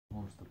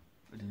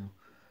video.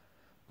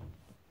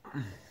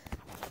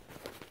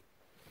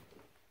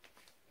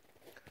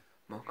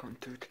 Welcome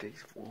to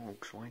today's vlog.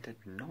 So I did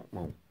not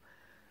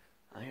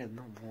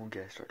vlog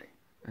yesterday,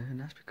 and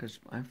that's because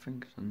I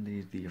think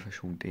Sunday's the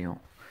official day off.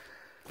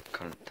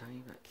 Current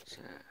time it's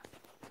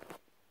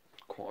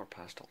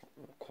 12:15,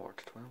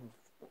 quarter to 12.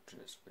 Watching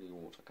this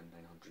video, it's like a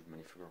 $900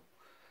 minifigure.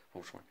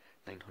 Oh sorry,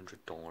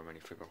 $900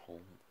 minifigure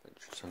haul,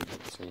 which sounds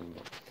insane,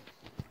 but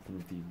one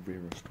of the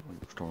rarest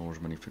Star Wars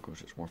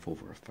minifigures, it's worth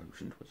over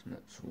 1,000, wasn't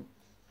it? So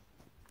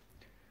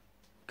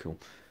cool.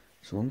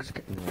 So I'm just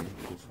getting ready to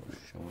go for a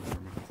shower. So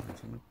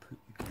I'm gonna put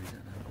you guys in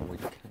an angle where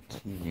you can't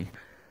see me,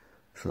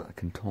 so that I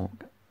can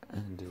talk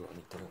and do what I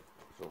need to do.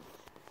 So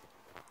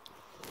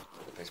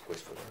the best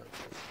place for that.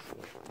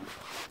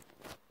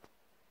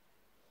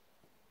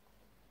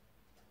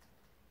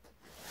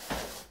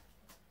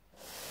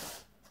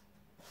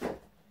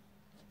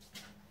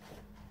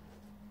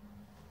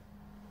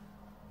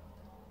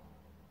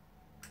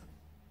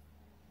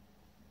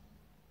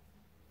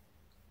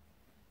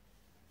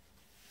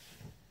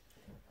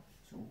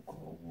 So we've got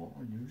a lot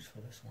of news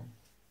for this one.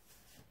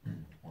 A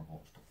lot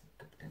of stuff that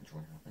could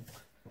potentially happen.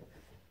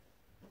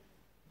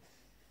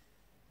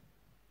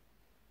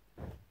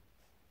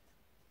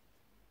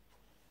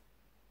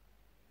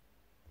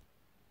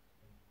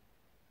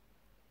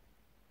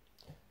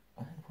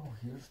 And well,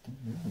 here's the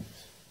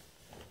news.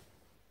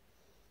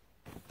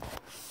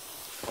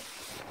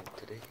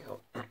 Today,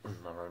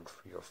 around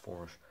 3 or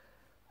 4,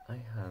 I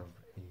have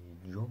a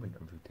job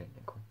interview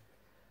technically.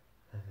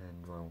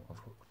 And well, I've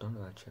done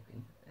that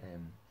chipping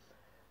and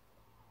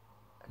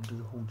do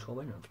the whole job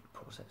interview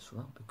process, so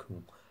that'll be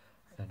cool.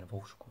 And I've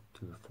also got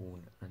to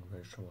phone and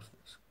register with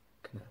this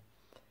kind of,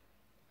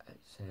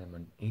 it's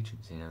an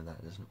agency now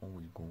that doesn't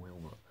always go well,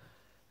 but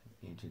an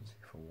agency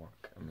for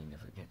work. I mean,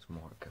 if it gets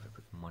more, if it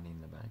puts money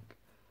in the bank,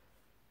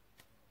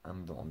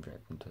 I'm not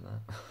objecting to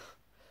that.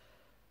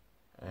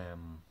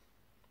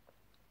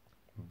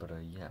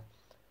 Yeah,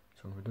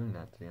 so we're doing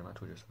that today. I'm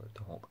actually just about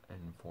to hop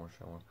in for a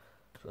shower.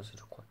 So this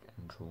is a quick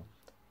intro.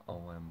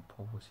 I'll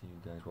probably see you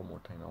guys one more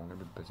time. I'm going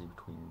to be busy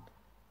between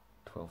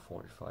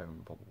 12:45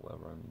 and probably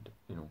around,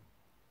 till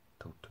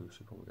 2, so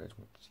you probably guys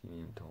won't see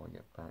me until I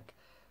get back.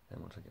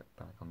 Then once I get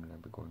back, I'm going to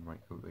be going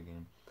right out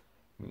again,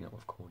 meeting up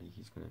with Cody.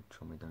 He's going to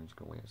show me down, he's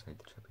going to wait outside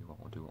the chippy while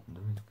I do what I'm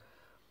doing.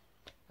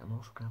 And we're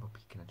also going to have a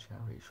peek in a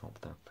charity shop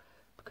there,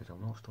 because I've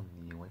noticed on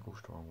the Lego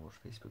Star Wars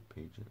Facebook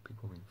page that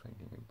people have been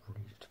finding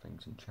outrageous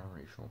things in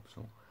charity shops,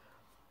 so,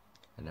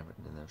 and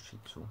everything in their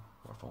sheep, so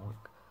worth a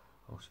look.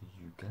 I'll see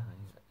you guys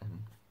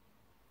in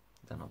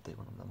an update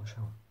when I'm done the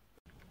shower.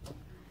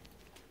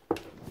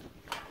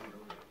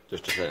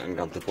 Just a second, I'm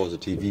going to pause the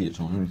TV, it's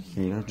on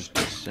here, just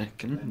a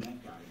second.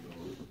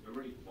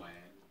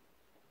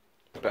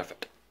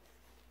 Perfect.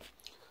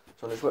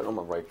 So I'm just waiting on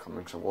my ride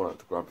coming, so I'm going to have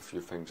to grab a few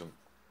things. I'm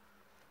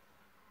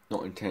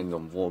not intending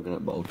on vlogging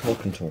it, but I'll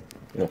talk until,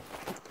 it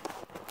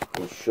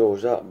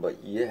shows up,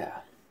 but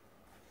yeah.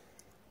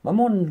 My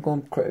morning's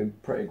going pretty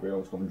great. I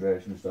was going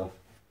dressed and stuff.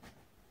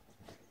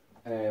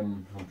 I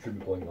should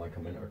be going in like a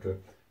minute or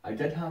two. I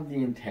did have the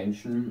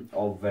intention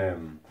of, I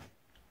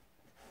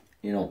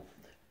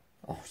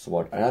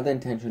had the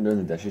intention of doing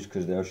the dishes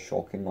because they're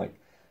shocking. Like,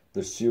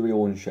 there's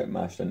cereal and shit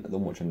mashed into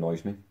them, which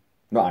annoys me.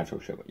 Not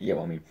actual shit, but you get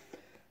what I mean.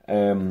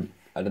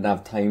 I didn't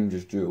have time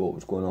just due to what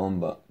was going on,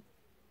 but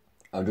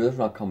I'll do this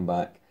when I come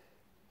back.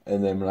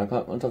 And then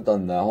once I've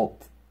done that,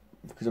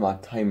 because of my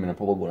time, and I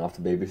probably won't have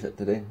to babysit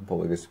today. I'm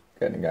probably just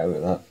getting to get out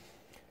of that.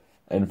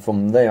 And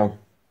from there,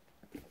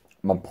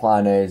 my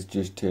plan is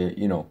just to,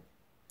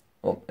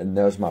 and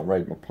there's my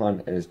ride. My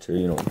plan is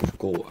to, just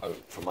go out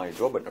for my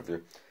job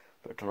interview.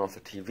 But turn off the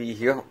TV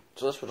here.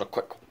 So this was a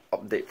quick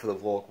update for the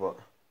vlog, but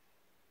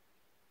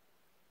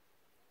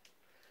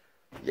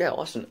yeah,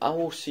 listen, I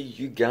will see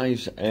you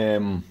guys,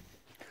 later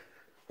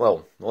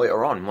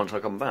on, once I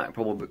come back,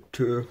 probably about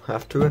 2,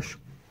 half 2-ish.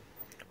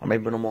 Or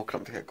maybe when I'm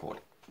walking up to get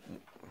caught.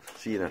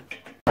 See you then.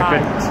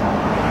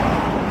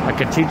 I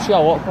could teach you a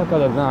lot quicker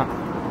than that.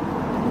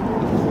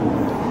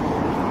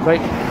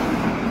 Right,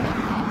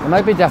 it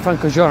might be different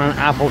because you're on an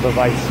Apple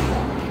device,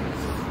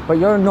 but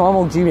your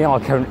normal Gmail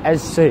account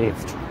is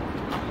saved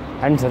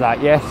into that,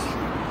 yes?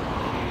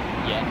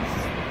 Yes.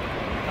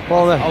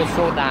 Well,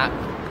 also that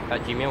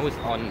Gmail was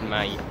on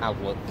my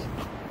Outlook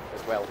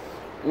as well.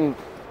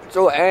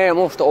 So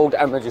most old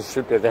images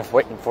should be there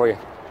waiting for you.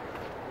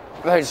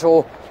 Right,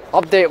 so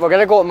update, we're going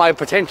to go to my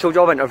potential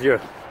job interview.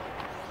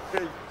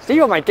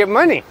 Steve might get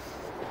money,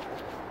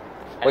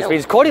 which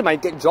means Cody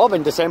might get job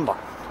in December.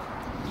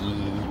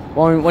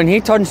 Well, when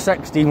he turns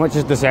 16, which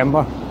is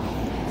December,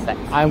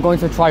 I'm going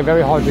to try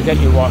very hard to get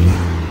you work.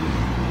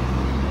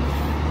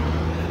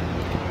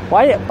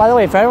 Why? By the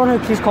way, for everyone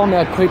who keeps calling me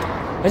a creep,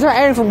 is there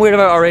anything weird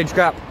about our age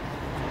gap?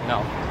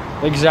 No.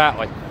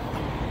 Exactly.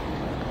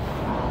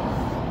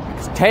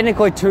 It's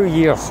technically 2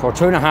 years, or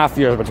 2.5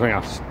 years between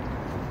us.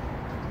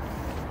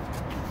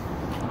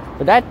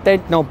 But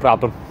that's no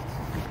problem.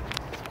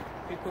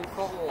 People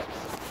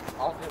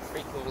often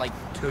frequent like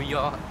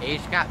 2-year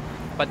age gap,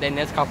 but then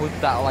there's couples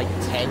that are like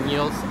 10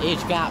 years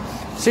age gaps.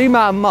 See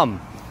my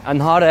mum,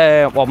 and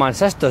her, well, my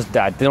sister's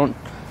dad,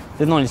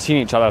 they've only seen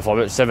each other for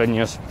about 7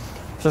 years.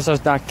 Sister's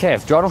dad,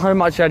 Kev, do you know how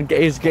much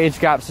age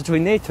gaps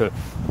between they two?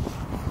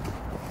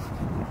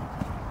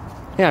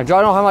 Yeah, do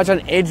you know how much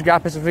an age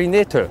gap is between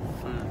they two?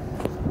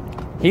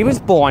 He was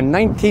born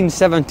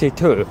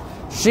 1972.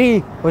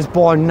 She was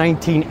born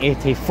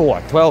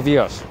 1984. 12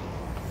 years.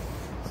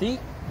 See?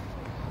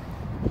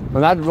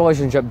 And that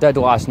relationship did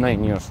last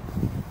 9 years.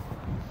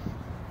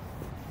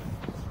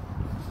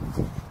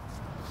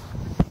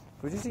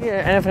 Would you see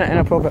anything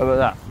inappropriate about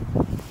that?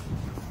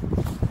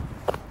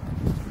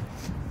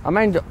 I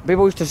mind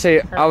people used to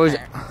say I was...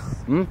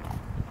 You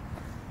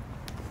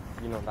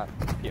know that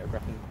Peter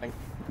Griffin thing?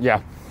 Yeah.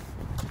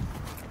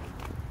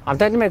 I'm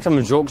trying to make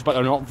some jokes, but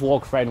they're not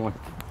vlog friendly.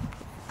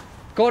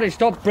 Corey,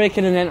 stop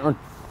breaking and entering.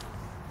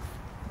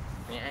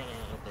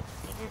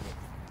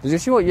 Did you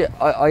see what you...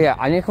 oh yeah,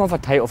 I need to come up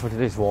with a title for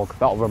today's vlog.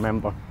 That'll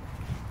remember.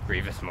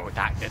 Grievous mode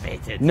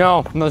activated.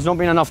 No, there's not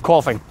been enough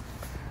coughing.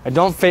 And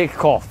don't fake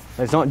cough.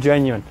 It's not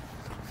genuine.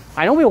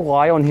 I know we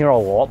lie on here a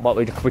lot, but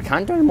we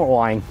can't do any more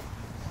lying.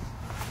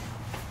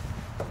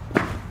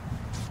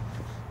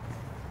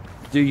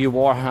 Do you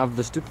war have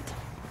the stupid?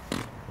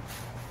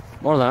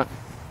 More of that.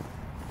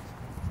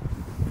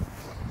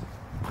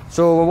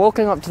 So we're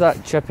walking up to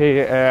that chippy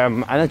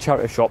in a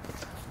charity shop.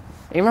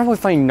 Even if we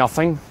find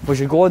nothing, we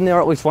should go in there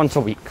at least once a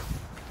week.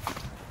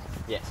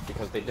 Yes,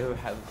 because they do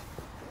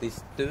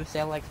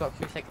sell Xbox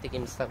 360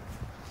 games still.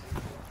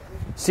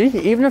 See,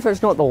 even if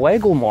it's not the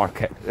Lego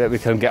market that we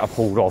can get a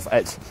hold of,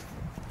 it's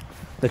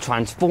the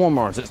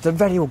Transformers, it's the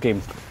video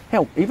games.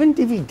 Hell, even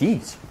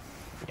DVDs.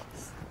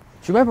 Yes.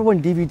 Do you remember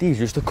when DVDs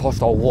used to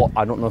cost a lot?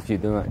 I don't know if you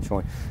do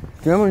actually.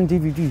 Do you remember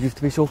when DVDs used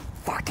to be so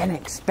fucking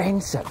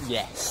expensive?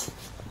 Yes.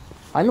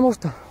 I the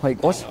most,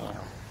 like, what's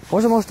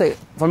the most,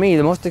 for me,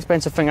 the most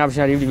expensive thing I've ever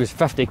seen on DVD was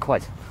 50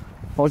 quid.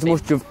 What was the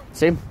most,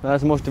 same?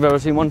 That's the most you've ever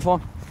seen one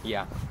for?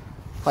 Yeah.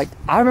 Like,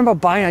 I remember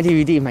buying a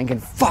DVD and thinking,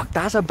 fuck,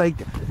 that's a big...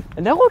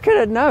 And then look at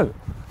it now.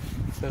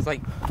 There's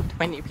like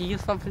 20p or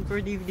something for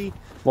a DVD.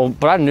 Well,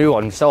 brand new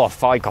one, still a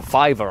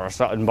fiver or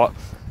something, but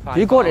if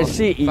you go to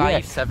see it,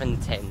 5, 7,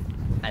 10,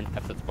 and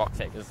if it's box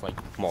set, it's like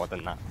more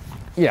than that.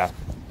 yeah.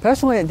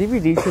 Personally, a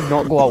DVD should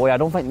not go away. I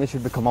don't think they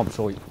should become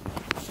obsolete.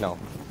 No.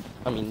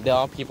 I mean, there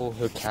are people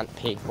who can't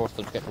pay for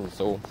subscriptions,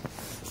 so...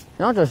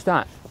 Not just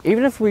that.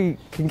 Even if we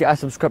can get a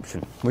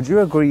subscription, would you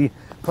agree,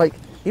 like,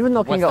 even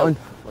though I can get on...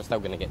 We're still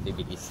going to get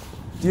DVDs.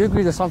 Do you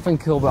agree there's something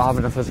cool about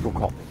having a physical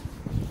copy?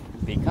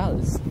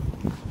 Because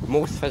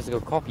most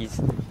physical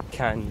copies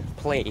can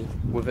play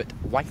without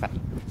Wi-Fi.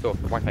 So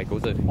if Wi-Fi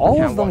goes out,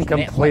 All of them can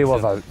Netflix play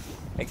without.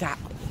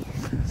 Exactly.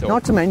 So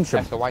Not to mention,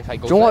 if the Wi-Fi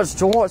goes do you know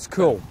out, what's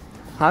cool?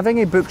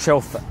 Having a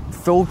bookshelf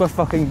filled with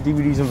fucking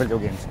DVDs and video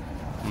games.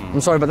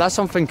 I'm sorry, but that's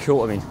something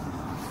cool to me.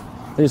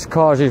 These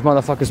cars, these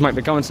motherfuckers might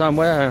be coming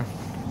somewhere.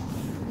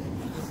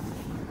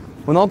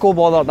 We'll not go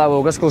bother up that way,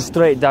 we'll just go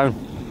straight down.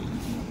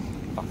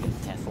 fucking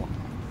Tesla.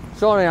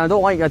 Sorry, I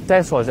don't like your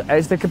Teslas.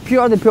 It's the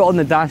computer they put on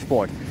the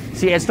dashboard.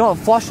 See, it's not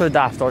flush with the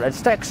dashboard, it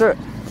sticks out.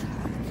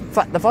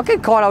 The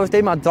fucking car I was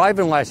doing my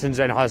driving lessons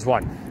in has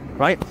one,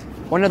 right?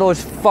 One of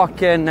those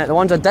fucking, the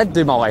ones I did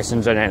do my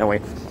lessons in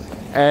anyway.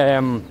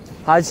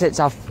 It's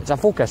a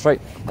Focus,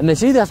 right? And they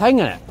see the thing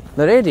in it,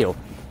 the radio,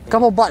 a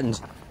couple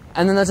buttons,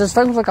 and then there's this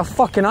thing with like a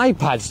fucking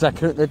iPad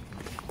sticking out the...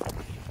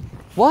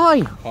 Why?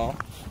 Huh?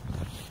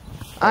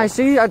 I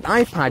see an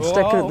iPad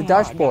sticking out the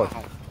dashboard.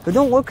 They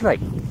don't look right.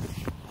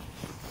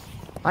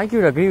 I think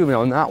you'd agree with me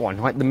on that one.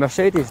 Like the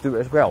Mercedes do it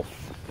as well.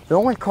 The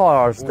only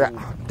cars that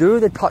do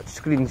the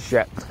touchscreen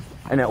shit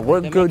and it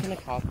look They're good. making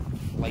a car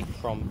like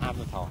from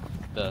Avatar,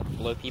 the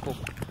blue people.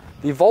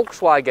 The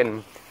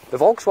Volkswagen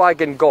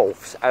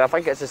Golfs, and I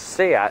think it's a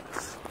Seat. I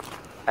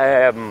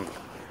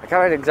can't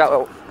remember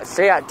exactly.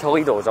 Seat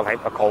Toledos, I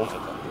think they're called.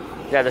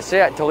 Yeah, the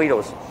Seat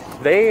Toledos.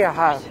 They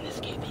have.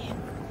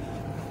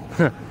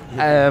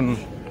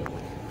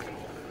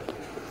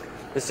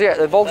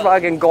 The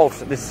Volkswagen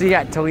Golfs, the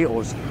Seat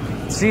Toledos.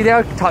 See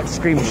their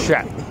touchscreen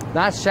shit.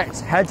 That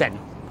shit's hidden.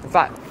 In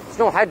fact, it's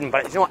not hidden,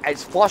 but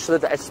it's flush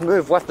with it's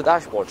smooth with the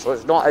dashboard, so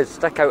it's not as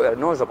stick out and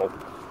noticeable.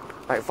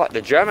 Like fuck,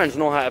 the Germans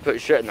know how to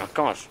put shit in their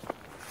cars.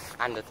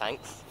 And the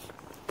tanks.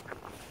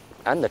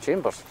 And the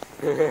chambers.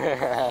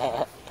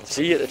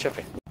 See you at the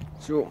chippy.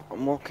 So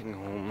I'm walking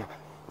home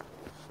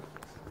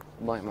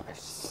by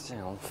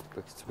myself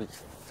because we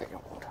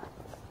failed.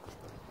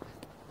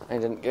 I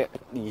didn't get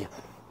the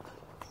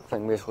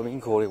thing basically. Me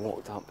and Corey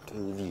walked up to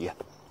the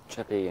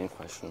chippy in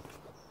question.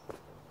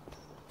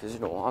 Because, you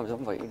know, I was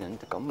invited in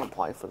to come and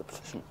apply for the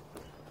position.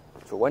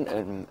 So I went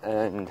in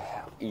and,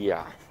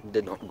 yeah,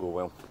 did not go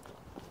well.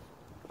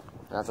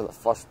 After the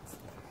first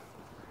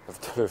of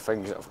two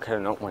things that have kind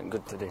of not went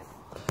good today.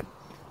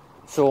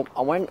 So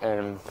I went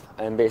in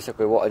and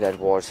basically what I did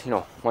was, you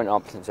know, went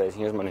up and said,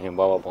 here's my name,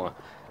 blah, blah, blah,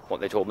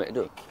 what they told me to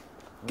do.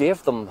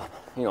 Gave them,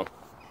 you know,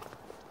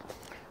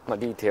 my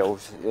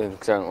details,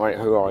 saying, right,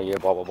 who are you,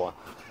 blah, blah, blah.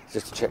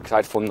 Just to check, because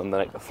I'd phoned them the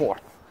night before.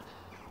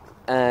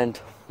 And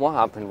what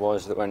happened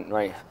was they went,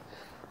 right,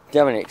 do you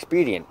have any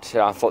experience?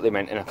 I thought they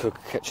meant in a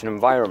kitchen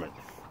environment,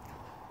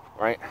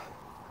 right?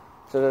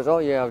 So there's, oh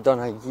yeah, I've done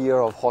a year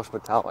of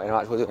hospitality and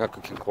I'm actually doing a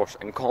cooking course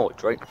in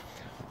college, right?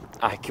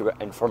 Accurate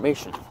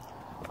information.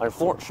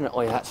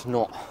 Unfortunately, that's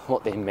not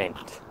what they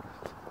meant.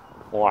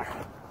 Or,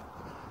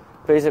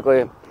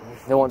 basically,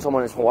 they want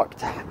someone who's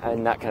worked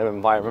in that kind of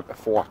environment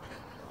before.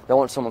 They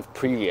want someone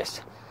previous.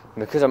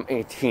 And because I'm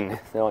 18,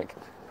 they're like,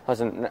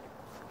 listen,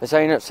 the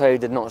sign outside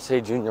did not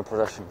say junior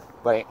position,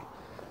 right?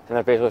 And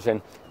they're basically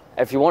saying,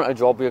 if you want a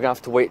job, you're going to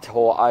have to wait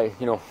till I,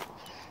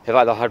 have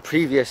either had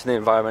previous in the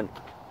environment,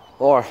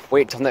 or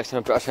wait till next time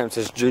I put a sign that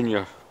says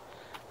junior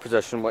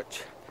position,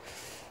 which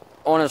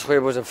honestly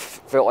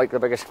felt like the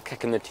biggest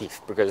kick in the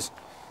teeth, because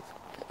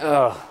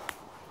I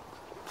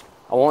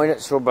wanted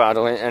it so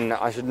badly and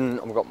I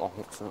shouldn't have got my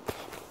hopes up.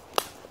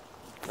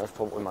 That's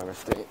probably my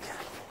mistake.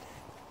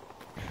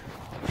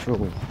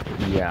 So,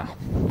 yeah.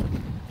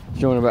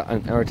 Feeling a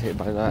bit irritated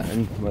by that,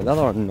 and the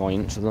other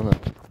annoyance, the other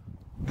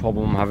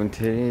problem I'm having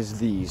today is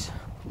these.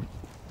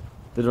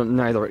 They don't,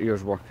 neither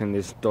ears working,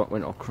 they start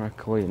went all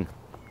crackly and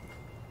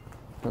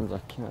I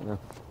can't now.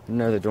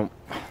 Now they don't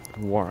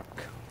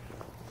work.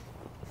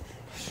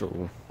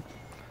 So,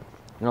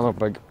 another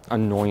big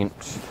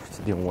annoyance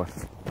to deal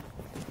with.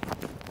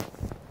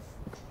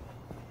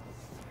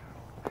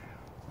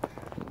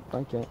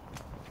 Okay.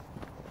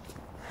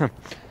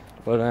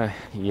 But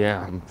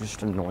yeah, I'm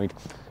just annoyed.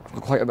 I've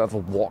got quite a bit of a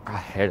walk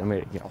ahead of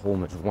me to get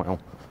home as well.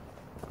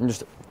 I'm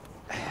just,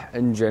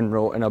 in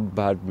general, in a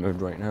bad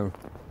mood right now.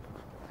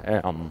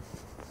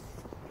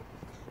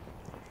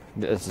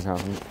 This is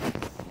happening.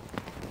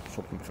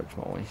 So I can fix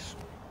my voice.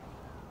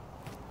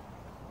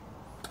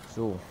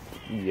 So,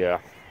 yeah.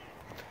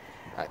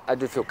 I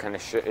do feel kind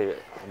of shitty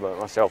about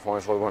myself,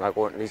 honestly, when I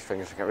go into these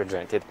things and get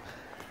rejected.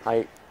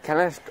 The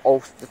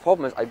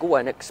problem is, I go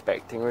in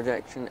expecting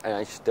rejection, and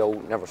I still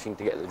never seem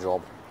to get the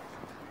job.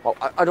 Well,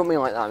 I don't mean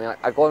like that. I mean,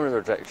 I go in with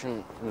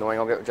rejection, knowing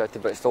I'll get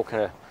rejected, but it still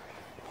kind of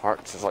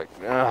hurts. It's like,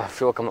 I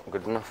feel like I'm not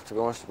good enough, to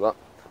be honest. But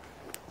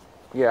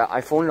yeah,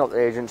 I phoned up the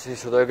agency,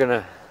 so they're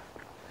gonna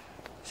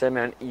send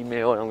me an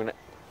email, and I'm gonna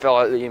fill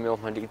out the email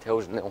with my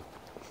details, and they'll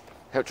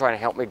try and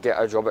help me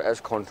get a job. It is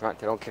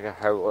contract. I don't care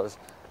how it is,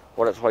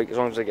 what it's like, as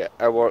long as I get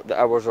the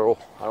hours are.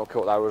 I don't care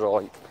what the hours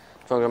are like.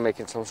 As long as I'm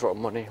making some sort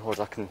of money, or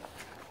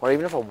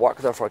even if I work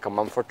there for like a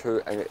month or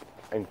two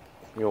and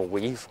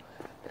leave,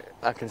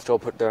 I can still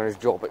put down as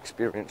job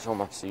experience on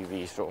my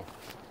CV. So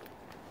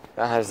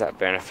that has that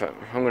benefit.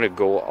 I'm gonna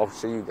go. I'll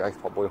see you guys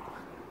probably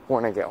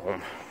when I get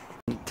home.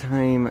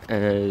 Time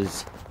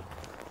is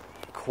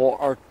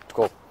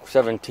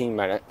 17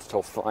 minutes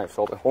till 5,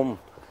 so I'll be home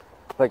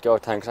like the other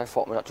time, because I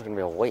thought I was actually going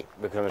to be late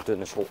because I was doing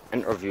this whole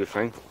interview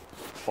thing.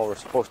 Or we're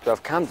supposed to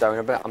have calmed down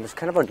a bit. I'm just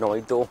kind of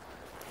annoyed though.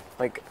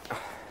 Like,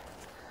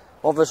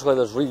 obviously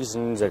there's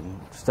reasons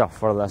and stuff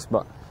for this,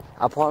 but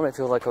a part of me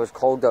feels like I was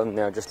called down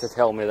there just to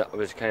tell me that I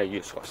was kind of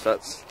useless.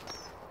 That's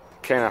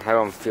kind of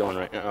how I'm feeling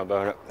right now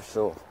about it.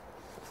 So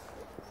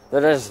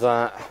there is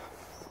that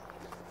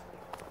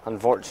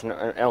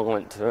unfortunate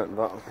element to it,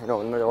 but in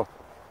the middle of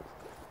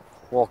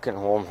walking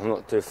home, I'm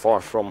not too far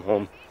from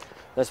home.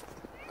 This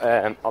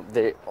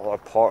update or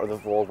part of the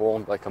vlog will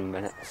only be like a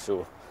minute,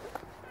 so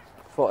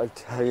I thought I'd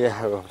tell you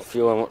how I'm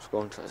feeling, what's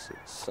going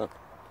on.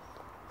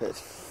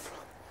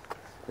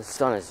 The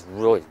sun is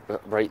really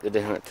bright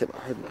today, and I tip my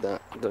head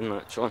down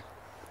actually.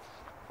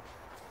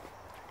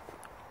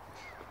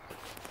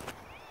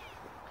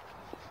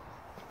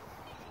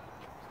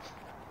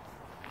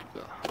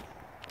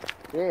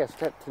 Yeah, I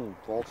stepped in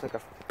balls like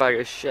a bag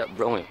of shit,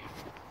 brilliant.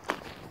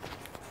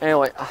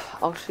 Anyway,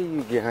 I'll see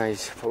you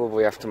guys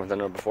probably after my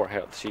dinner before I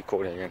head up to see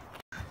Cody again.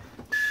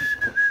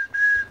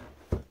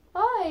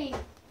 Hi!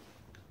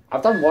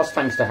 I've done worse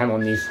things to him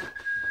on these.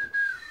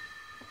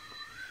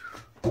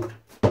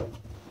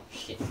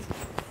 Shit.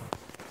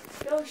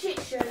 No shit,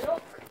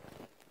 Sherlock.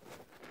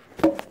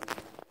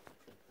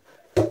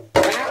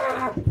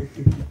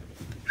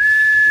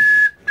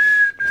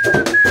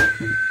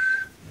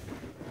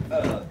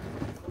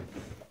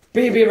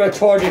 Baby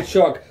retarded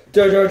shock.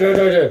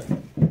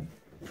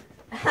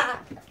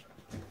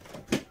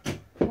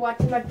 Watch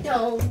my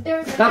tone.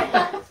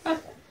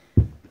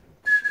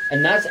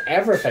 And that's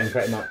everything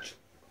pretty much.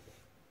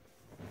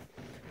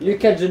 You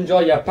kids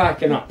enjoy your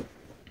packing up.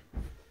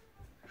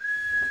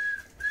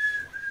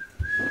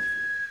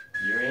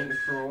 You ain't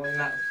throwing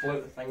that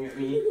float thing at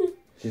me.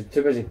 She's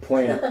too busy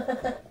playing it.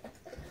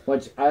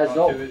 Which, as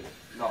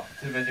Not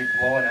too busy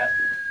blowing it.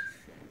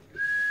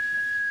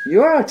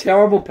 you're a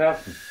terrible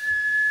person.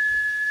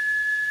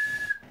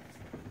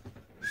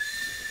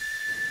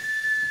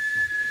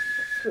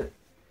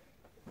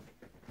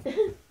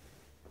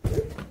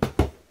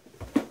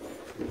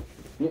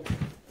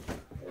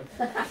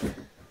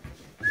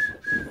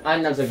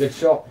 And that's a good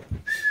shot.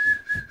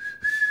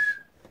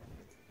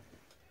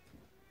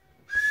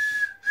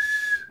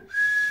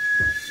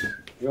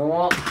 You know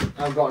what?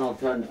 I've got an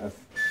alternative.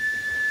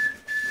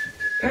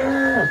 Get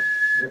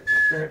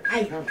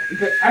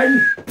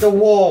in the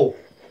wall!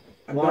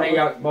 Bonnie,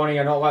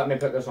 you're not letting me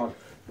put this on.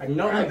 I'm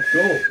not a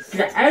ghost.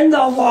 Get in the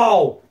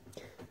wall!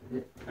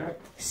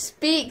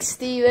 Speak,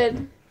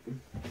 Stephen.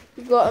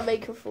 You've got a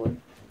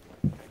microphone.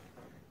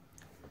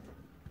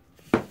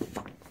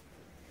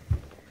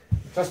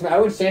 Trust me, I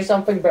would say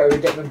something, but it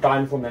would get me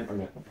banned from the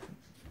internet.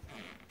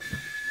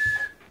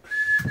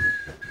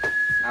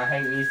 I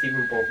think me and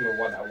Stephen both know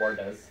what that word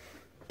is.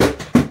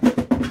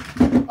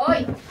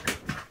 Oi!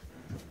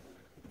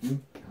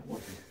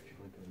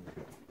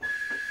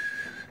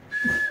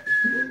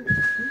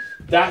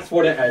 That's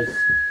what it is.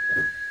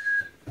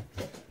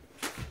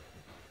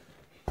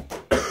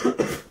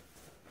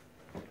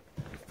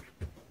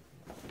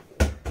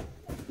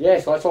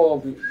 Yes, let's all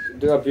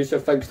do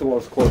abusive things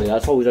towards Cody.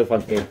 That's always a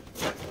fun game.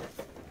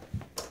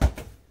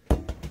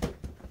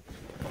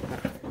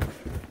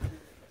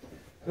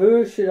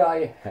 Who should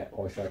I hit?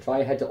 Or should I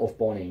try hit it off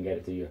Bonnie and get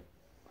it to you?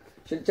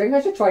 Do you think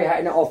I should try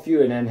hitting it off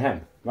you and then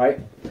him, right?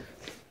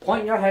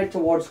 Point your head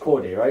towards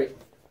Cody, right?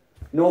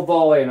 No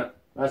volleying it.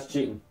 That's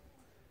cheating.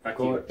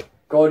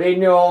 Cody,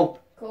 no.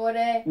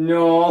 Cody.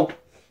 No.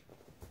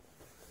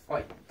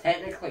 Right,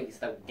 technically you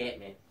still get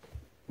me.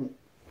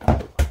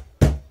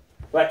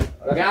 Right,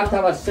 we're going to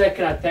have a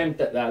second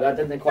attempt at that. That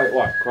didn't quite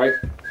work, right?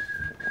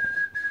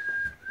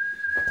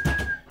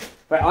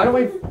 Right, I don't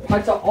want to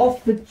hit it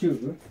off the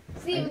Jew.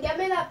 Stephen, get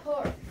me that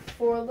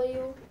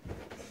portfolio.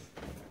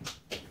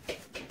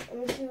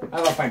 Let me see.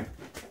 Have a thing.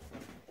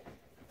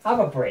 Have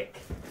a break.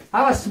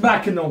 Have a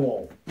smack in the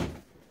wall.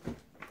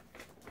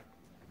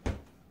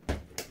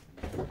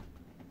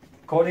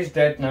 Cody's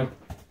dead now.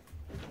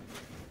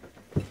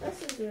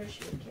 This is where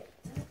she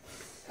kicked it.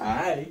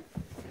 Hi.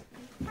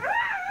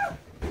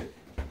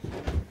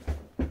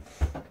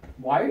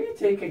 Why are you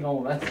taking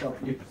all this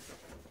abuse?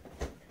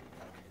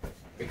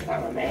 Because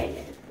I'm a man.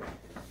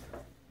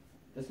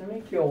 Doesn't it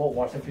make you a lot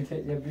worse if you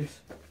take the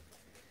abuse?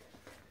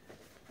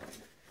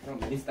 No,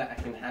 at least that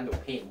I can handle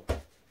pain.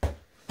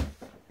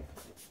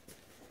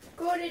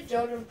 Cody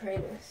Jordan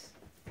Primus.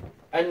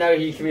 And now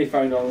he can be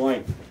found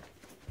online.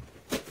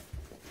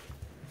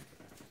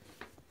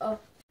 Oh.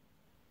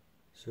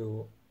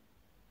 So,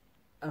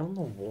 I don't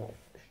know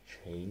what's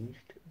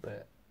changed,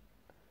 but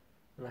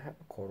when I hit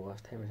record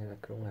last time I said I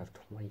could only have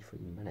 23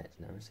 minutes,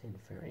 now I'm saying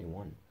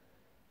 31.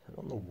 So I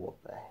don't know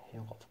what the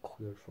hell I've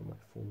cleared from my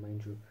phone,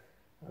 mind you.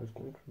 I was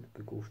going through the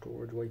Google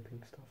storage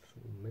wiping stuff,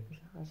 so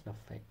maybe it has an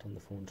effect on the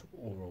phone's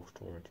overall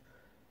storage.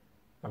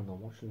 I don't know,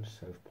 watching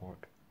South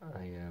Park,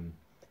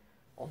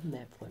 on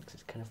Netflix,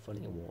 it's kind of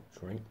funny to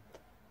watch, right?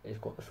 It's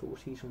got the sort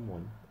of season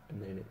 1,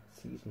 and then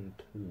season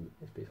 2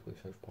 is basically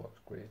South Park's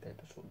greatest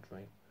episodes,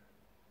 right?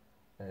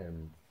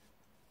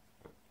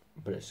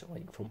 But it's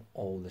like from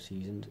all the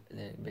seasons, and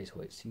then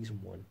basically it's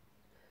season 1,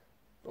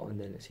 and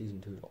then it's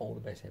season 2 is all the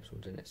best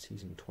episodes, and it's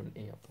season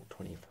 20 up to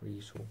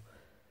 23, so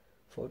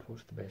I thought I'd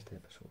watch the best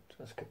episodes.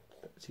 That's good.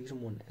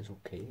 Season 1 is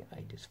okay,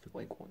 I just feel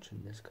like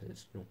watching this because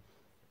it's,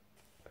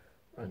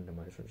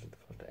 randomised, which is the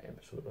first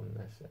episode on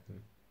this.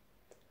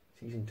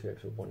 Season 2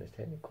 episode 1 is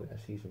technically a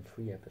season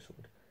 3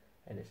 episode,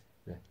 and it's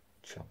the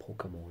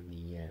Pokemon,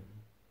 the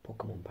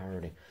Pokemon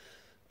parody.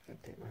 I'll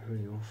take my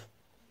hoodie off.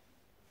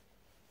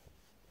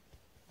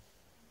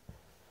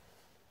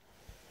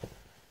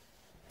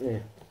 Yeah,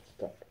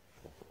 stop.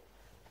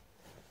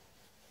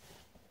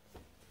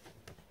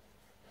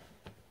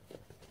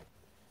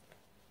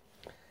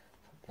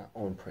 Put that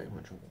on pretty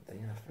much all day,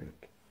 I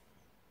think.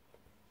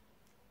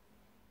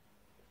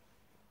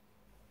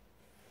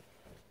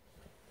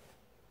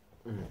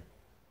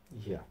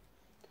 Yeah.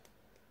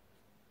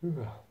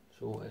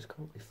 So it's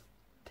currently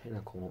 10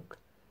 o'clock.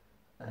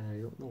 I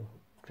don't know.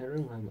 I don't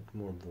know how much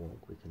more vlog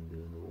we can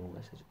do though,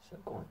 unless it's a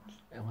glitch.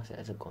 Unless it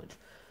is a glitch.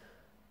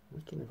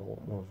 We can make a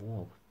lot more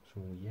vlog.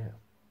 So yeah.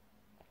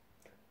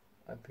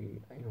 I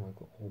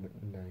got home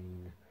at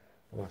 9.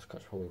 The last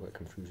cut's probably quite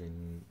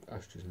confusing.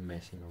 Us just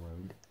messing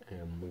around.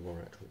 We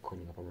were actually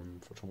cleaning up a room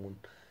for someone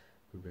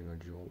who doing a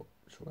job,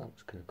 so that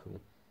was kinda cool.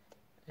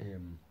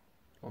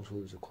 Also,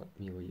 there was a clip of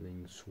me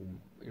leaving, so,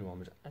 I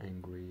was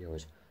angry, I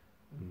was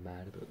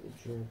mad about the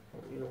job,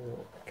 but you know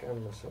what, I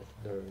calmed myself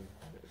down,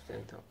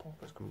 sent to a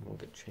office, come on,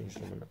 get changed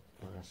in a minute,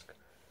 mask,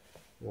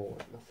 well,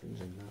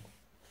 nothing's in that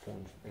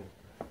phone thing.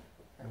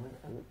 I went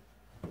and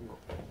got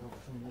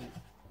some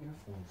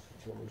earphones,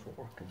 so that was not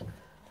working.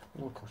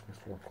 It only cost me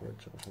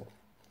 £4, so I thought,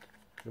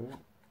 you know what,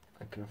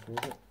 I can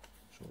afford it,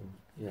 so,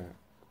 yeah,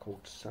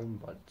 called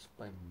Soundbuds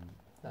by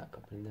that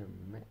company there,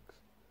 Mix.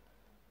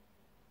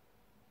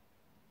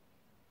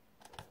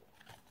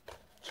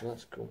 So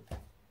that's cool.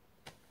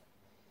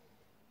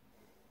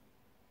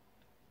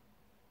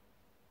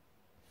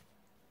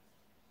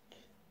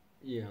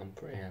 Yeah, I'm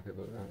pretty happy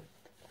about that.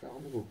 So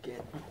I'm gonna go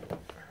get.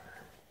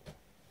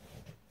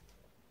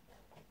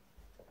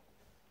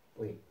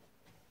 Wait.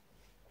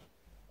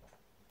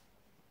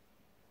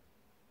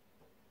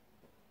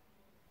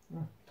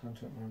 Oh,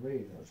 turns out my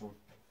radio's on.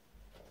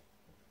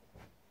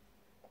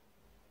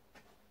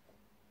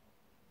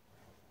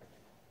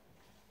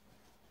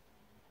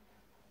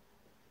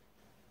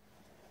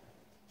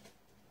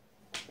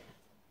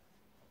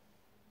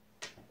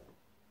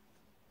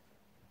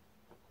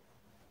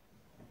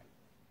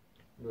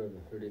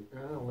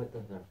 What the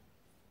hell?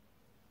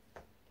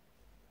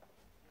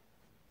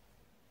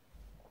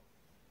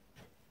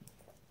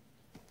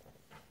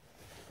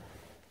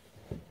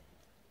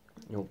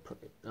 you know,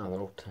 pretty, they're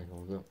all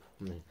tangled up.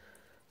 I mean,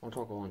 I'll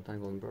talk all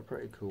untangling, but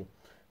pretty cool.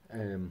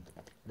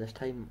 This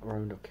time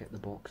around I've kept the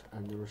box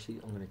and the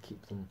receipt. I'm going to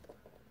keep them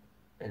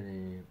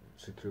in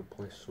a secure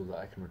place so that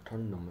I can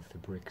return them if they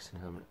break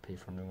and having to pay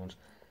for new ones.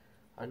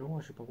 I know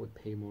I should probably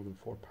pay more than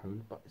 £4,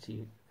 but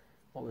see,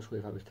 obviously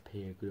if I was to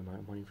pay a good amount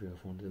of money for your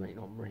phone, they might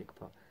not break,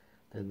 but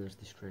then there's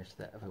the stress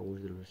that if I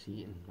lose the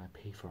receipt and I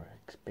pay for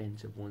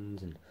expensive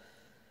ones and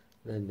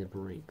then they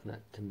break,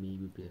 that to me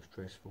would be a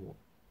stressful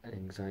and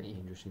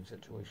anxiety-inducing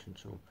situation.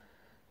 So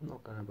I'm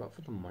not gonna, but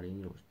for the money,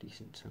 you know, it's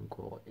decent sound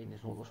quality and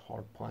it's not those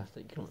hard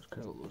plastic, you know, it's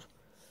kind of those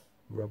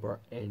rubber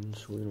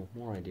ends, so you know,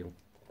 more ideal.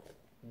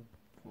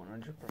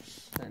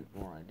 100%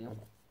 more ideal.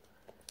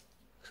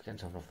 Just getting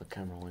something off the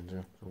camera lens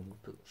there, so I'm gonna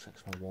put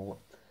 6 in my wallet.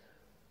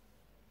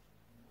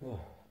 Oh,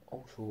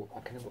 also, I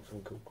kind of got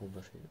some cool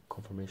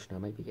confirmation I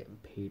might be getting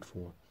paid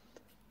for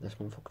this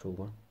month,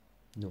 October,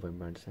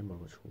 November and December,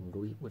 which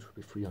would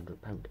be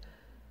 £300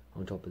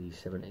 on top of the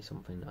 70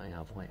 something that I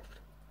have left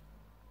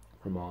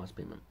from my last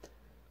payment,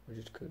 which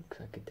is good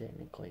because I could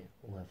technically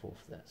live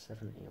off that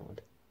 70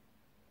 odd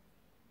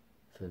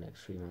for the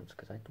next 3 months,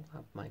 because I don't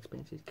have, my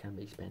expenses can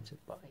be expensive,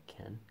 but I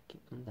can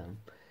keep them down.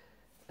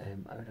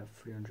 I would have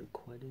 300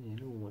 quid in, you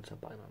know, once I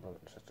buy my brother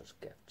and sister's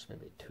gifts,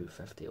 maybe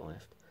 250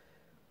 left,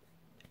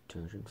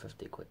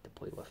 250 quid to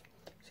play with.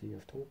 See,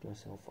 I've told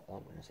myself that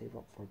I'm going to save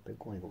up for a big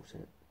Lego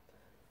set,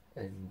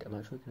 and I'm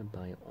actually going to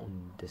buy it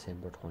on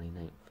December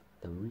 29th.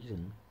 The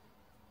reason,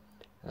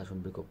 that's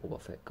when Book of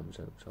Boba Fett comes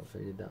out, so I've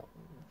decided that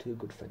two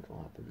good things will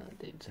happen that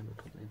day. December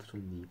 29th is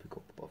when the Book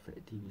of Boba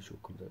Fett TV show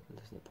comes out on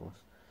Disney Plus.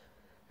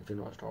 If you're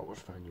not a Star Wars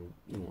fan, you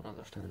won't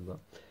understand, but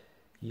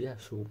yeah,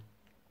 so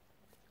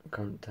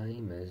current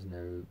time is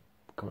now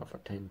coming up for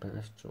 10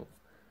 past, so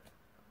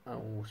I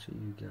will see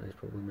you guys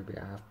probably maybe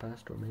at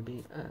past or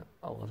maybe at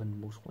 11,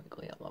 most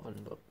likely at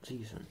 11, but see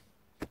you soon.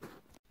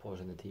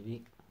 Pausing the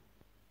TV.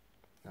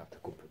 I have to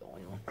go put the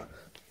line on.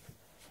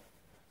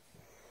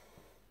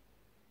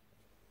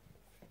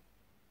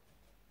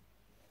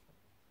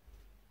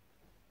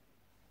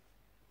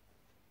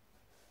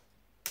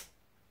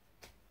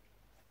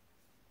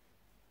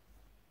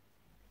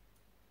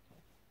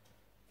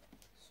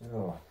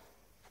 So,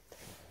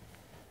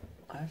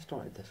 I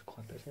started this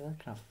clip, it's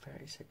like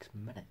 36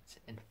 minutes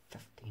and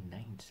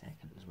 59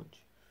 seconds, which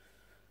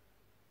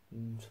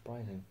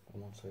surprising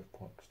on South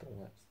Park still.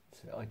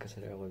 That's, like I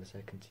said earlier, the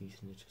second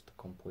season is just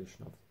a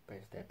compilation of the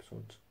best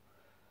episodes.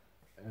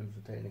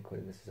 So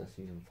technically this is a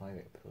season 5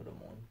 episode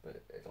I'm on,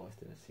 but it's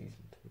listed as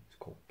season 2. It's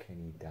called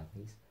Kenny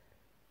Dallies,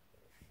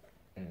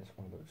 and it's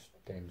one about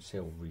stem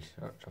cell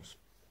research. I've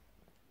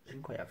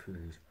seen quite a few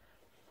of these,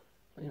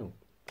 but you know,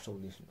 so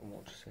decent to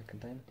watch a second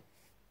time.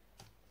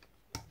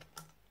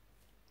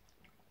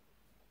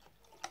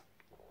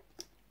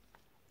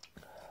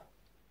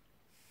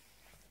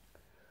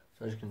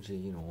 So as you can see,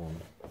 you know,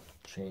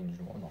 changed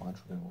and whatnot.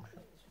 Actually, I'll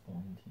shut this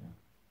blind here.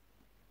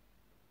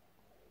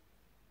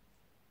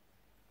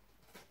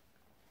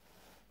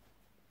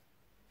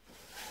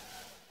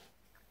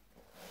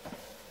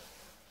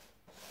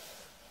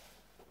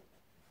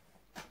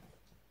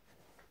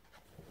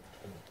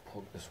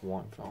 Plug this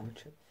one from the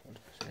chip. 100%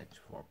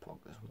 before I plug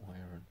this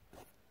wire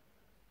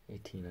in.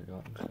 18 I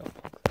got, I'm just gonna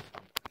plug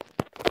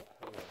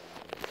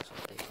this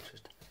in. It's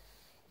just,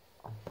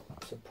 I'm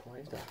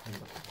surprised at how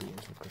much it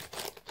is, because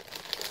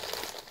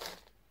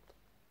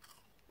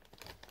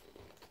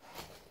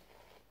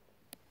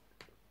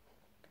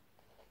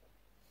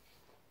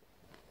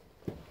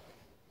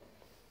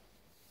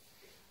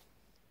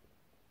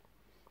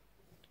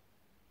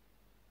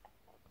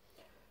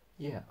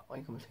yeah,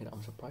 like I was saying,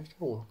 I'm surprised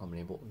how long I've been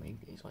able to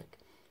make these, like,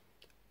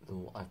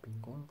 though I've been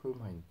going through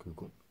my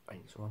Google,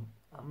 right, so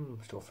I'm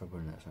still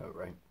figuring this out,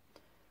 right.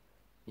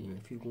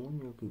 If you go on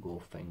your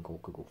Google thing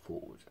called Google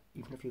Photos,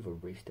 even if you've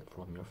erased it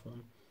from your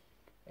phone,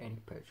 any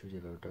pictures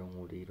you've ever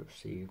downloaded or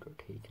saved or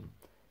taken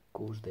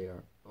goes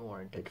there,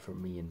 or it did for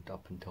me, and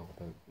up until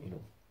about, you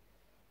know,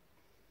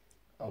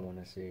 I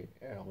want to say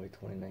early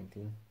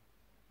 2019,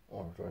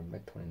 or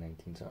mid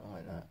 2019, something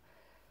like that,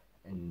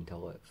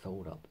 until it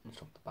filled up and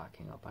stopped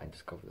backing up. I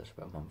discovered this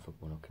about a month ago,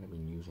 and I've kind of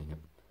been using it,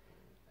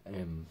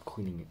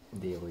 cleaning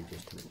it daily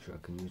just to make sure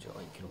I can use it,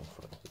 like, you know,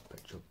 for the whole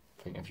picture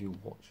thing. If you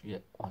watch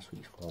last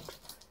week's vlogs,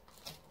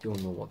 you'll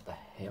know what the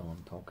hell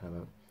I'm talking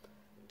about.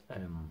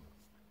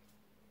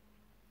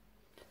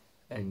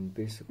 And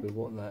basically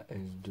what that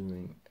is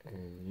doing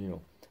is, you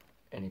know,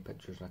 any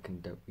pictures I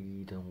can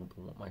read, I don't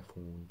want my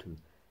phone to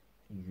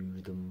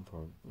use them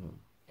for, you know,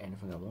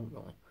 anything I want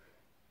really.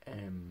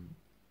 And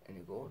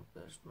you go,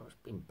 there's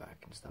been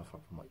back and stuff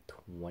up from like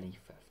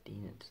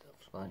 2015 and stuff,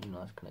 so that, you know,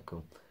 that's kind of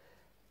cool.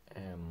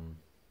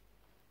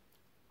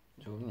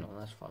 So, you know,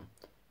 that's fun.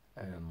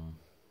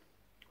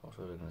 What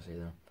was I going to say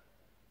there?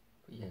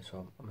 But yeah,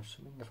 so I'm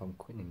assuming if I'm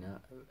cleaning that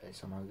out, it's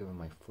somehow giving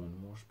my phone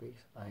more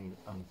space.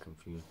 I'm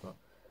confused, but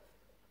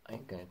I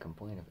ain't gonna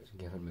complain if it's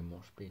giving me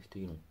more space to,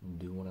 you know,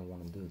 do what I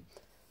want to do.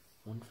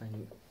 One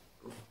thing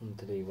from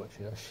today, which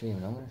is a shame,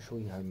 and I'm going to show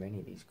you how many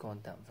of these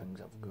goddamn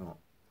things I've got.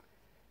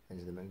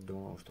 is the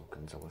McDonald's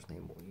tokens I wasn't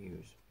able to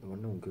use. They were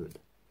no good,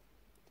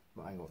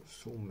 but I got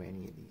so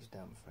many of these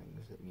damn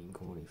things that me and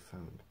Cody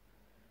found.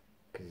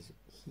 Because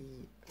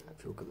he,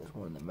 if you look at this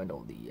one in the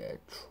middle, the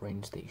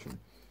train station,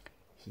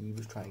 he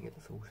was trying to get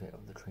the full set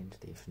of the train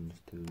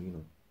stations to, you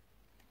know,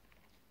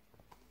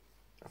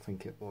 I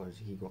think it was,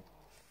 he got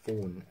a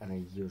phone and a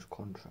year's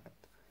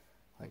contract.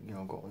 Like, you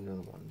know, got all the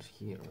other ones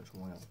here as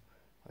well.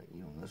 Like,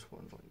 you know, this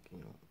one's like, you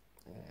know,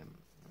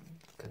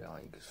 kind of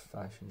like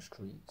Fashion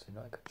Streets and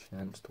like a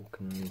chance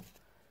token.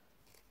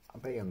 I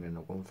bet I'm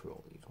gonna go through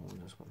all these on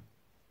this one.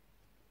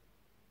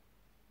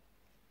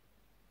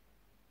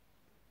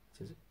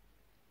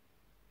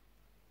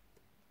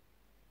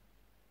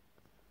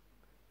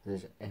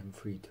 This is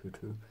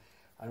M322.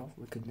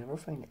 We could never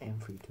find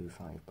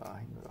M325, but I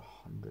think there's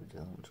hundreds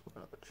of them, so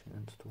we're not a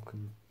chance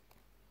token.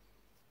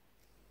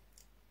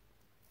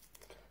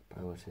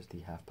 By the way, it says the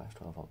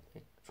 12:30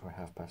 update. Sorry,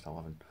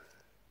 11:30.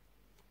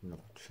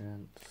 Another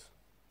chance.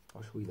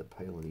 I'll show you the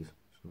pile of these.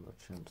 It's another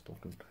chance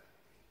token.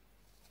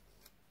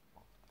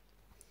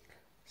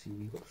 See,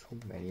 we got so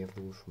many of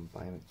those from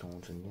Buy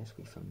McDonald's, and yes,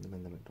 we found them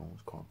in the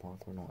McDonald's car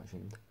park. We're not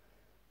ashamed.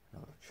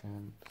 Another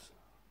chance.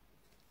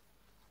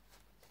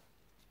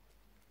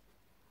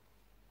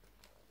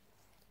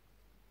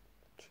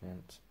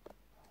 Chance.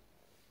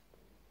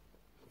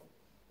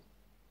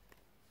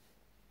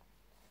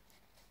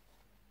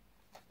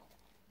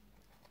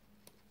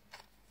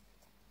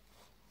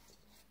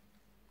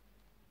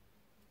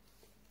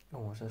 Oh,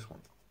 what's this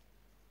one?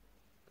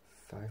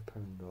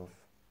 £5 off.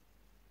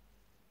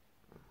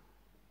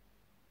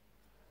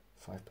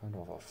 £5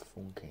 off a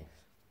phone case.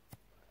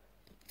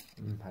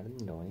 I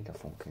didn't know I need a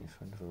phone case.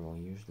 I never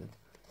really used it.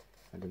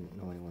 I didn't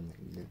know anyone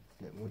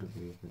that would have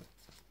used it.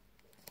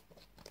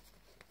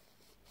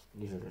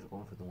 These are just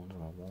going for the ones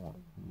that I want.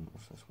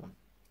 What's this one?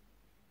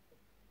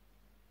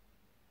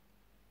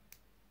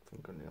 I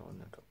think I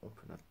need to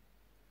open it.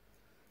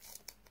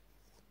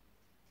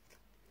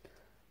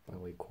 By the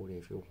way, Cody,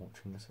 if you're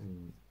watching this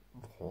in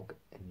vlog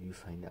and you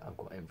find that I've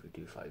got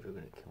M325, you're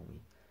going to kill me.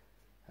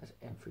 That's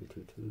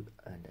M322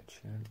 and a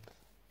chance.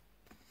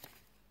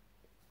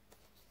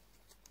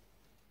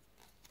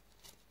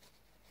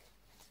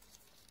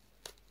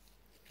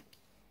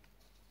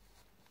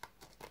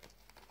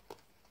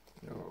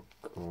 Oh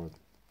god.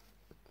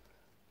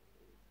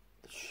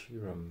 The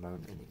sheer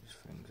amount of these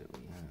things that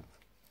we have.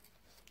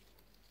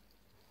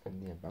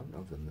 And the amount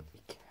of them that we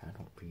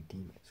cannot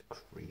redeem is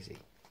crazy.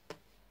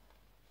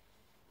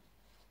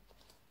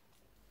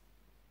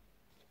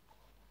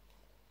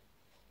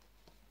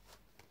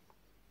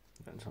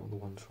 That's all the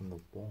ones from the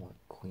wallet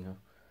cleaner.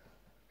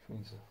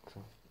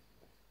 So,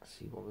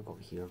 see what we got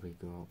here. We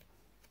got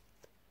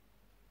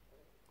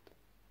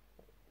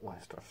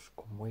Leicester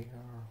Square,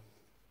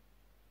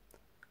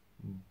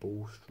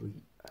 Bow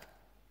Street.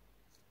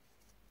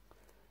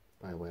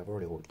 By the way, I've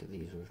already looked at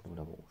these. There's no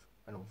doubles.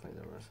 I don't think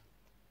there is.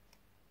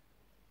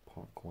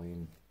 Park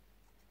Lane.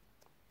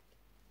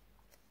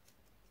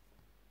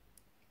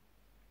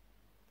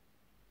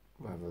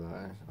 Whatever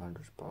that is,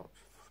 100 spots.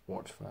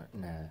 Sports Fact.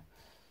 Nah.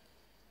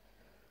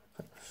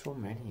 So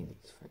many of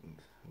these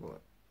things.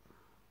 What?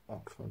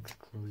 Oxford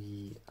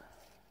Street,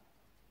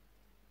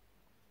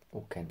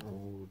 Old Kent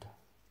Road,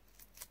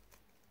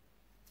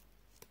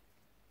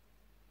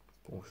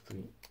 Bow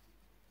Street.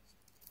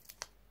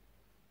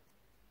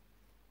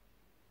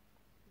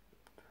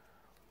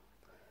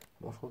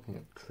 I'm also looking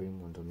at train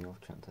ones on the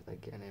off chance that I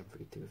get an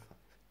M325,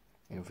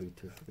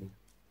 M323.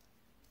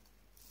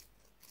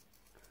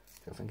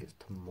 So I think it's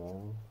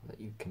tomorrow that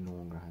you can no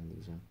longer hand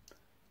these in.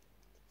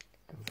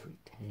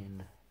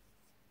 M310.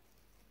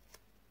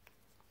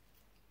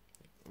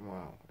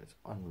 Wow, it's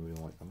unreal.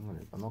 Like,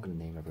 I'm not gonna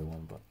name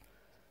everyone, but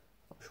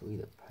I'll show you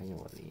the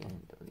pile at the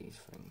end of these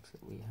things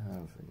that we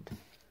have, and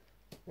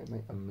it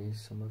might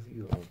amaze some of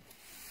you. Or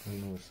who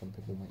knows, some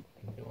people might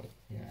think, like,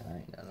 yeah,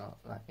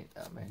 that ain't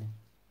that many.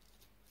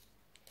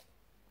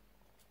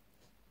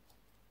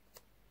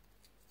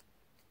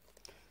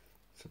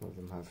 Some of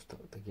them have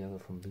stuck together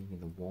from being in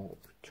the wall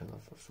of each other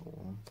for so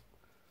long.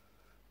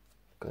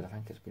 God, I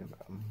think it's been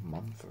about a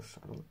month or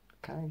so.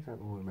 I can't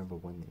exactly remember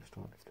when they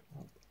started.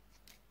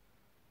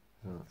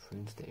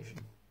 Train station.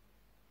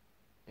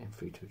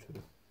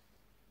 M322.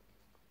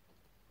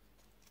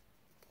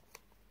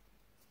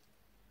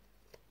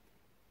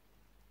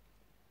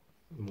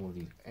 More of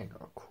these enter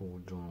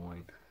codes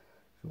online.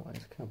 So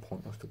it's kind of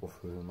pointless to go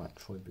through them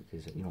actually,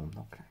 because, you know,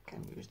 I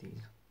can't use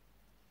these.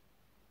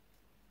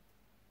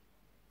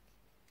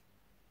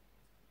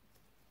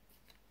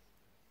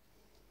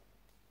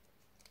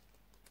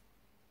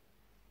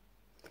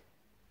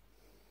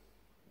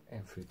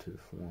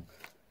 M324.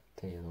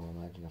 Tell you though,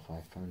 imagine if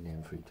I found the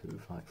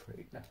M325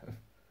 right now.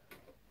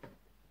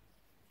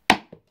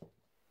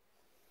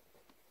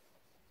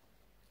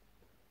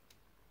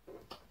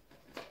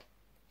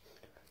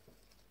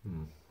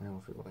 What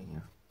else we got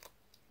here?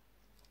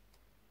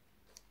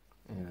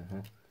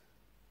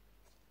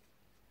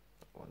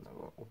 One that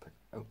got open,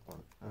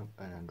 out,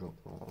 and I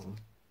dropped all of them.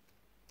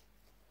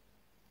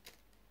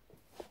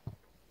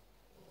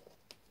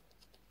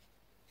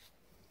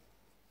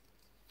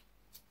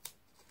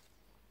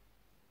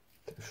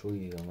 to show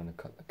you, I'm going to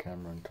cut the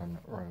camera and turn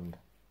it around.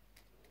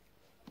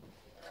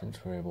 Since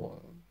we're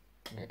able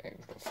to get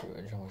extra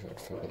footage, I wish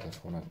I'd figured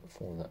this one out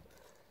before that.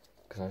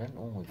 Because I didn't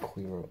only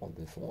clear out all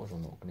the photos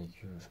I'm not going to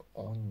use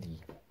on the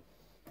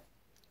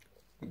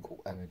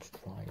Google Image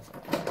Drive.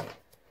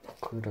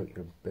 Cleared out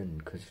your bin,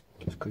 because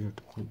you're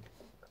deleting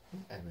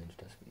image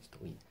disk needs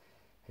delete.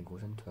 It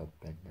goes into a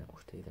bin and it'll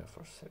stay there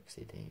for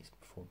 60 days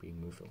before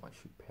being moved unless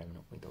you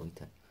permanently delete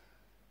it.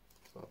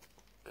 But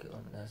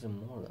there's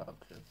more that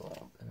I've just brought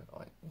up.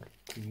 Like,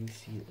 can you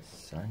see the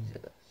size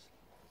of this?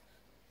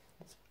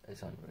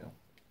 It's unreal.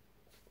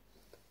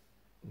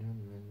 You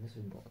know, this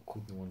is not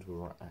including the ones we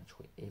were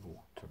actually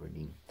able to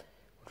redeem,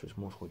 which was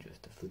mostly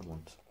just the food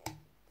ones.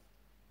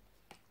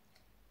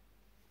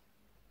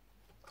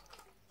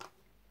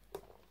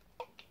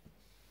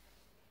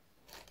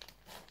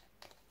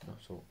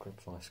 So,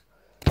 Cribs Lice.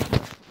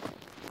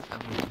 I'm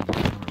looking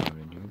around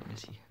and you're going to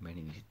see how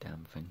many of these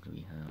damn things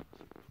we have.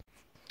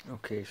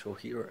 Okay, so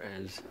here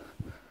is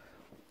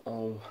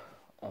all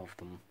of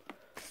them.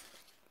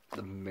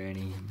 The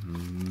many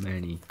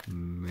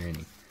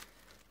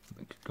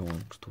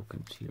McDonald's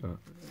tokens here.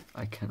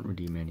 I can't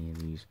redeem any of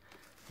these,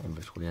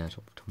 obviously, as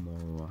of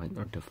tomorrow. I think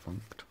they're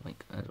defunct,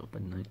 like as of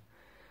midnight.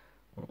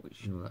 Or at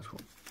least, you know, that's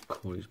what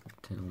Corey's been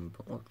telling me.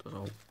 But look, there's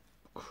all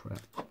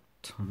crap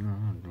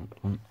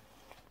ton.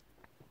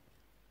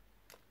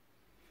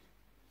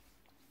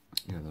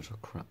 Yeah, there's a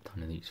crap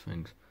ton of these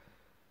things.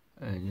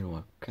 And you know,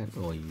 I can't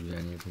really use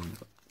any of them,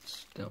 but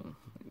still,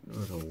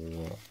 there's a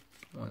lot.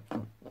 Like,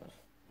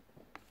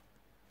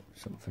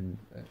 something,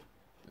 there's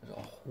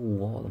a whole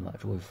lot of them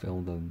actually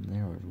fell down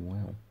there as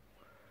well.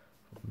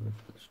 Move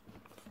this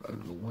out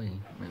of the way,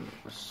 maybe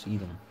we'll see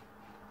them.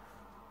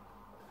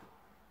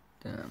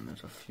 Damn,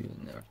 there's a few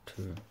in there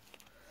too.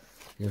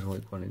 Here's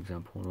like one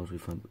example of those we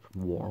found that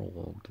was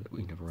waterlogged that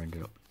we never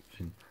ended up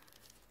using.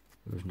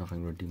 There was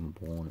nothing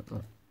redeemable on it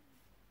though.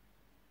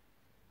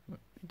 But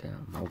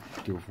damn,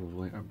 I'll deal with those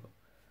later, but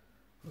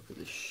look at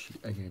this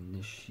again,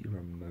 this sheer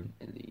amount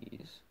of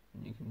these.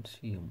 And you can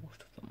see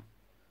most of them.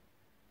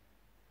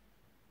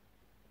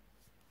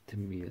 To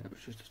me, that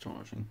was just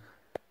astonishing.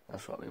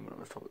 That's what I mean when I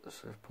was talking about the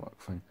South Park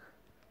thing.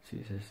 See,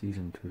 it says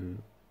season 2,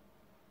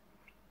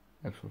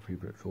 episode 3,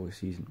 but it's only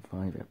season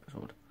 5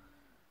 episode.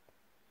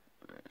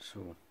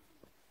 So,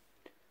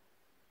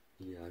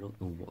 yeah, I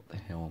don't know what the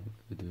hell I'm going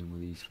to be doing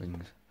with these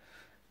things.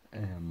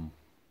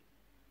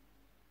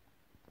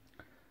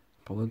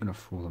 Probably going to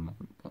throw them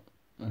out, but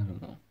I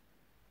don't know.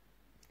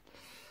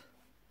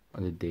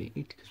 Are they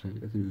dated? Because maybe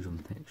I could use some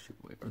texture.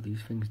 Wait, are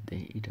these things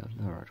dated? I've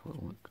never actually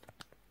looked.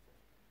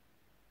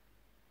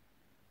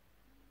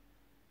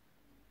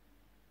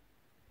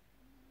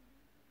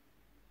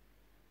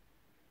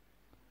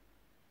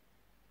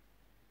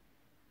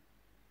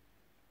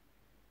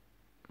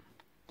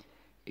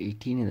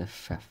 (18 of the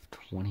 5th,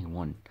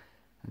 21).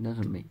 That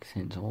doesn't make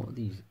sense. All of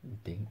these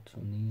dates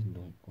on these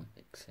don't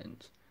make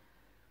sense.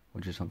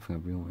 Which is something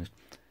I've realised.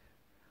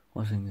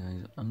 Listen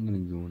guys, I'm gonna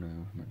go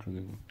now. I'm actually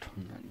gonna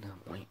turn that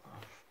damn light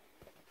off.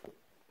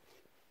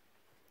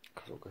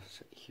 Because I'm gonna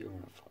sit here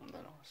and film the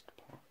last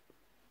part.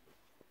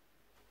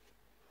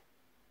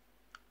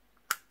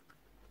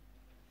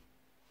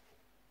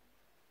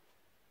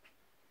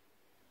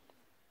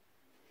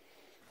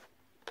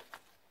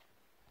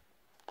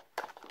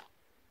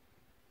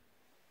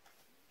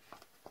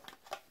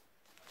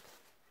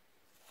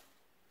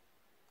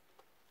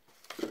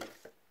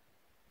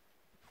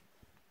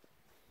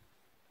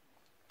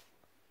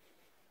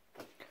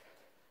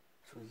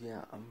 So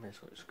yeah, I'm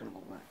basically just gonna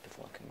go back to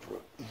fucking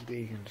for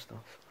eBay and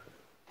stuff.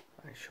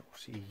 I shall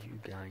see you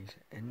guys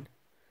in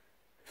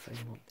the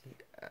final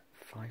update at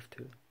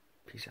 5-2.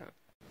 Peace out.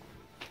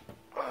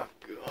 Oh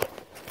god.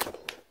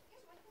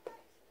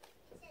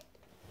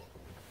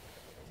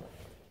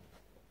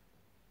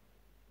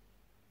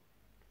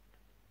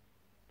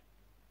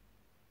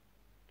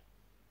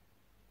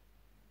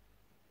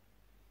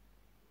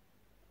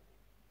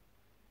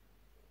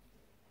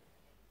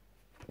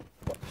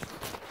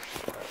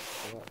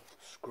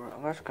 Screw it,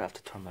 I'm just gonna have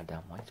to turn my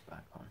damn lights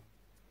back on.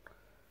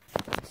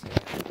 It's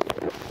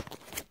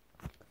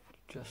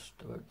just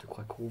about to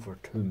click over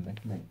to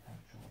midnight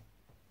actually.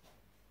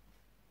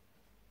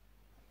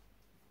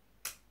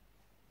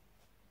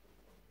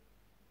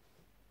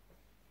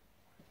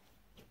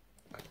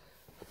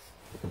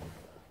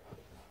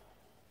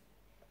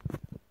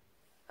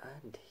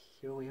 And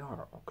here we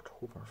are,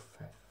 October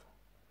 5th.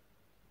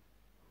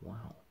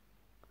 Wow.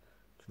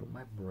 Do you know,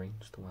 my brain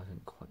still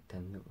hasn't clicked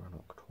in that we're in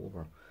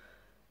October.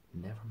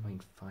 Never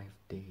mind 5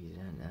 days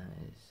in,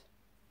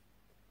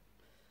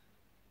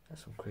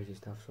 that's some crazy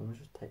stuff. So I was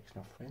just texting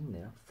a friend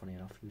there, funny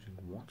enough, using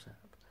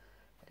WhatsApp.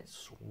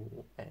 It's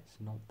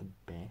not the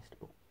best,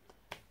 but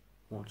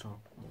WhatsApp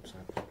is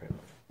pretty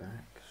much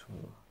back,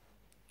 so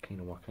kind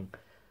of working.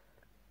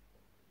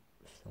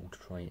 Still to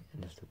try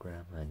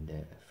Instagram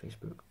and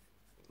Facebook,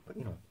 but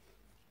you know,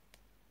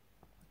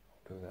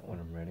 I'll do that when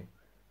I'm ready.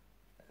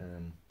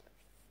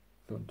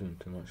 Not doing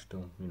too much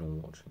still, you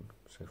know, watching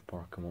South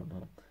Park and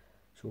whatnot.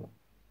 So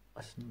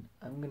listen,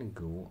 I'm gonna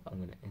go. I'm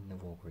gonna end the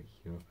vlog right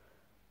here.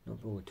 Not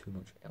really too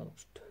much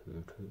else to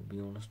be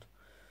honest.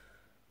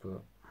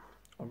 But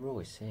I'll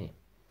really say,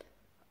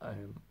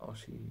 I'll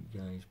see you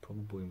guys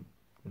probably,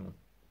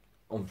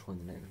 obviously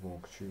the next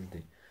vlog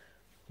Tuesday.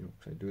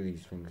 So I do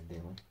these things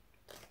daily.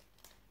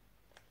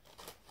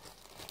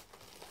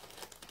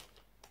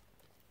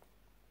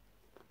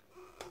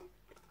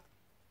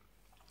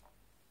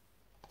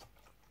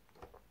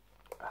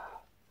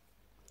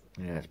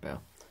 Yeah, it's better.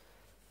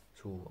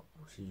 So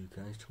I'll see you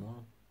guys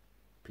tomorrow.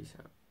 Peace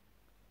out.